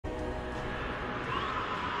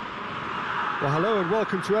Well, hello and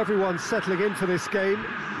welcome to everyone settling in for this game.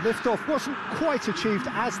 Liftoff wasn't quite achieved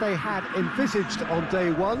as they had envisaged on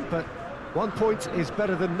day one, but 1 point is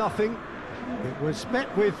better than nothing. It was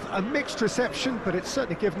met with a mixed reception, but it's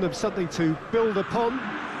certainly given them something to build upon.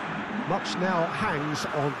 Much now hangs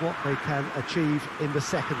on what they can achieve in the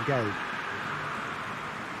second game.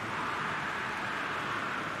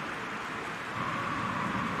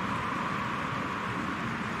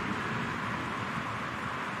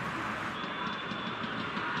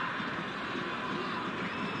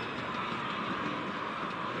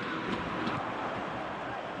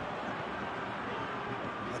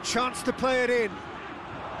 Chance to play it in.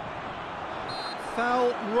 Foul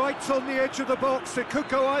right on the edge of the box. It could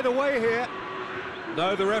go either way here.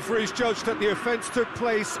 No, the referee's judged that the offence took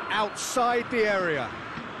place outside the area.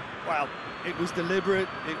 Well, it was deliberate,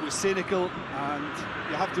 it was cynical, and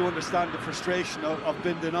you have to understand the frustration of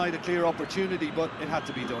being denied a clear opportunity, but it had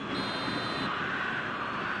to be done.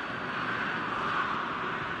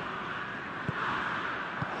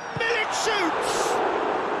 Milik shoots!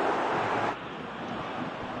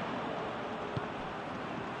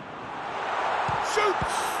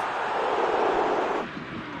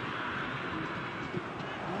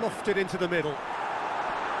 Lofted into the middle.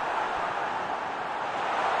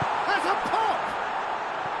 Has a pop!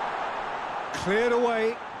 Cleared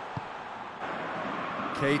away.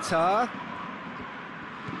 Keita.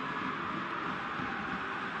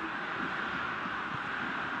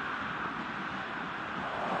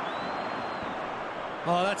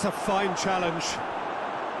 Oh, that's a fine challenge.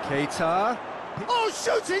 Keita. Oh,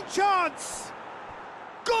 shooting chance!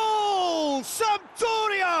 Goal!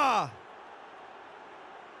 Sampdoria!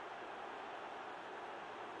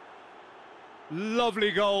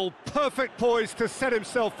 Lovely goal, perfect poise to set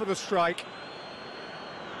himself for the strike.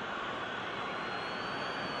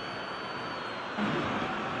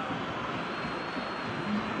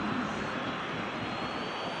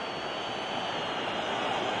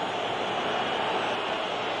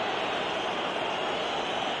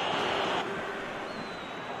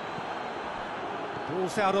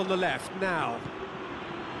 Ball's out on the left now.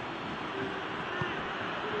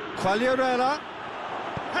 Quagliarella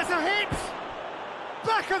has a hit!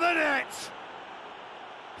 Back of the net!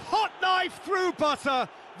 Hot knife through butter.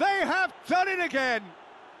 They have done it again.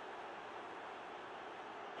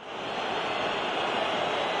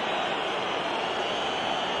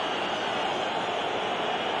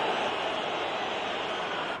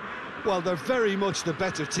 Well, they're very much the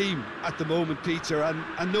better team at the moment, Peter,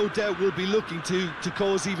 and no doubt will be looking to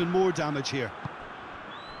cause even more damage here.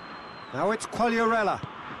 Now it's Quagliarella.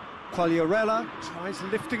 Quagliarella tries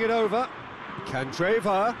lifting it over.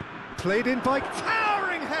 Candreva, played in by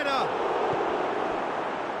towering header!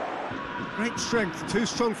 Great strength, too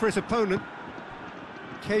strong for his opponent.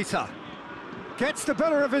 Keita gets the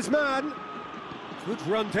better of his man. Good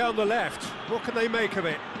run down the left. What can they make of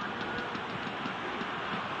it?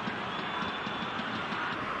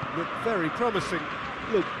 Looked very promising.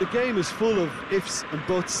 Look, the game is full of ifs and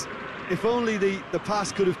buts. If only the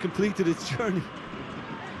pass could have completed its journey.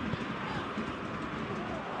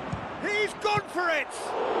 He's gone for it!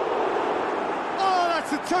 Oh,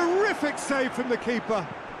 that's a terrific save from the keeper.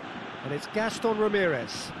 And it's Gaston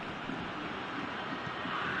Ramirez.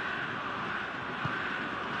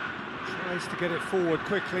 Tries to get it forward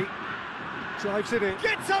quickly. Drives it in.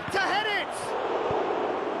 Gets up to head it!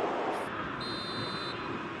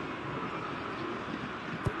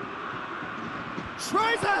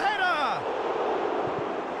 Tries a header!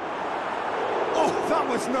 Oh, that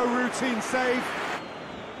was no routine save.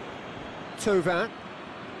 Tauvin.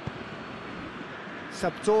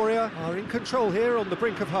 Sampdoria are in control here on the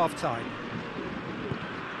brink of half-time.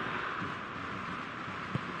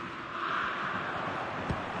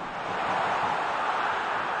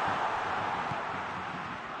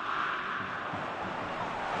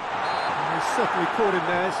 He's certainly caught him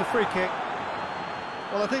there. It's a free kick.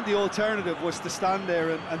 Well, I think the alternative was to stand there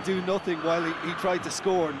and do nothing while he tried to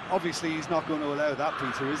score, and obviously he's not going to allow that,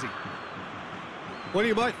 Peter, is he? Well,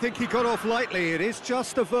 you might think he got off lightly. It is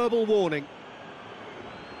just a verbal warning.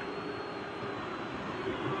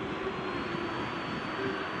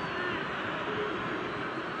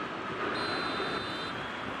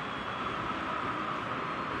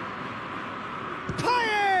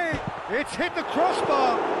 Payet! It's hit the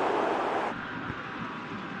crossbar.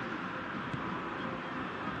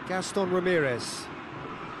 Gaston Ramirez.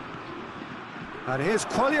 And here's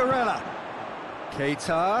Quagliarella.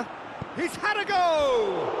 Keita. He's had a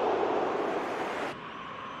go!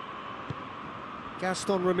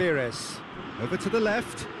 Gaston Ramirez. Over to the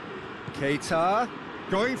left. Keita.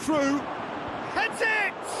 Going through. Heads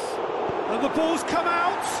it! And the ball's come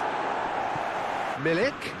out.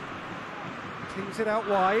 Milik tings it out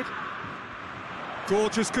wide.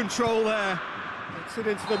 Gorgeous control there. Gets it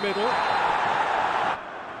into the middle.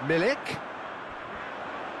 Milik.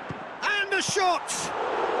 And a shot!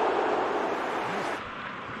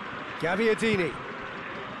 Gaviadini.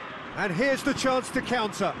 And here's the chance to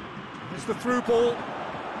counter. Here's the through ball.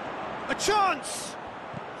 A chance!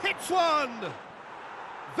 Hits one!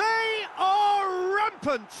 They are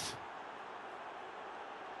rampant!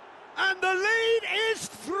 And the lead is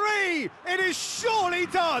 3! It is surely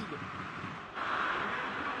done!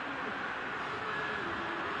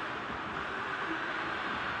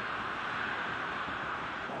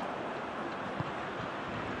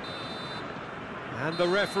 And the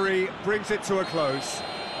referee brings it to a close.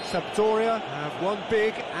 Sampdoria have won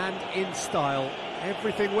big and in style.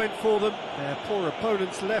 Everything went for them. Their poor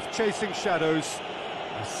opponents left chasing shadows.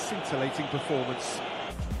 A scintillating performance.